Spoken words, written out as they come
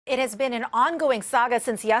It has been an ongoing saga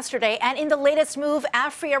since yesterday, and in the latest move,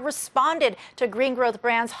 Aphria responded to Green Growth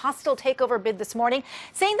Brand's hostile takeover bid this morning,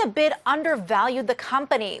 saying the bid undervalued the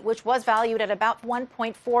company, which was valued at about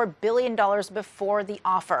 $1.4 billion before the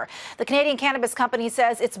offer. The Canadian cannabis company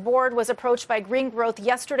says its board was approached by Green Growth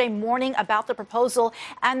yesterday morning about the proposal,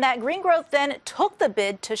 and that Green Growth then took the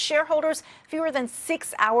bid to shareholders fewer than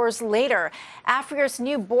 6 hours later. Aphria's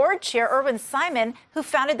new board chair, Irwin Simon, who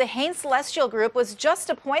founded the Hain Celestial Group, was just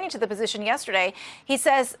appointed to the position yesterday. He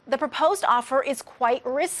says the proposed offer is quite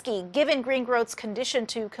risky, given Green Growth's condition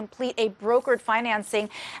to complete a brokered financing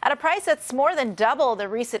at a price that's more than double the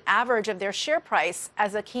recent average of their share price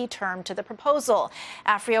as a key term to the proposal.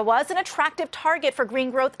 Aphria was an attractive target for Green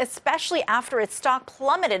Growth, especially after its stock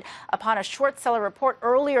plummeted upon a short seller report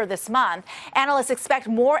earlier this month. Analysts expect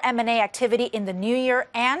more M&A activity in the new year,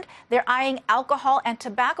 and they're eyeing alcohol and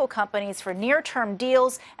tobacco companies for near-term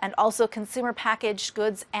deals and also consumer packaged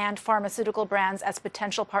goods and pharmaceutical brands as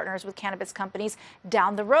potential partners with cannabis companies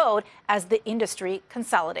down the road as the industry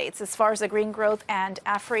consolidates. As far as the Green Growth and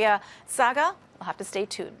Aphria saga, we'll have to stay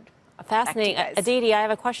tuned. Fascinating. Aditi, I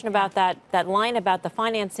have a question about that line about the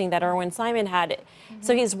financing that Irwin Simon had.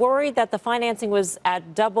 So he's worried that the financing was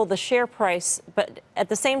at double the share price, but at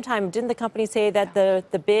the same time, didn't the company say that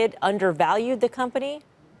the bid undervalued the company?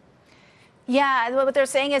 Yeah, what they're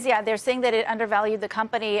saying is, they're saying that it undervalued the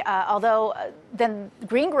company, although then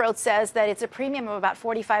Green Growth says that it's a premium of about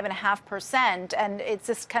 45.5%, and it's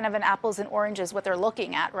just kind of an apples and oranges what they're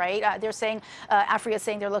looking at, right? They're saying, Aphria is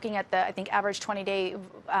saying they're looking at the, I think, average 20-day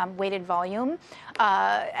weighted volume,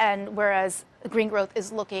 and whereas Green Growth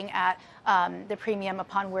is looking at the premium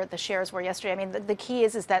upon where the shares were yesterday. I mean, the key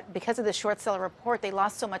is that because of the short seller report, they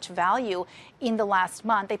lost so much value in the last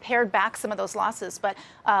month. They pared back some of those losses, but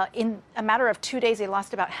in a matter of 2 days, they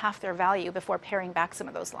lost about half their value before paring back some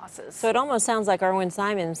of those losses. So it almost sounds like Irwin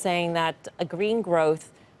Simon saying that a Green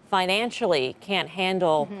Growth financially can't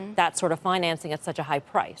handle that sort of financing at such a high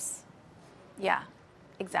price. Yeah,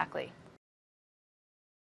 exactly.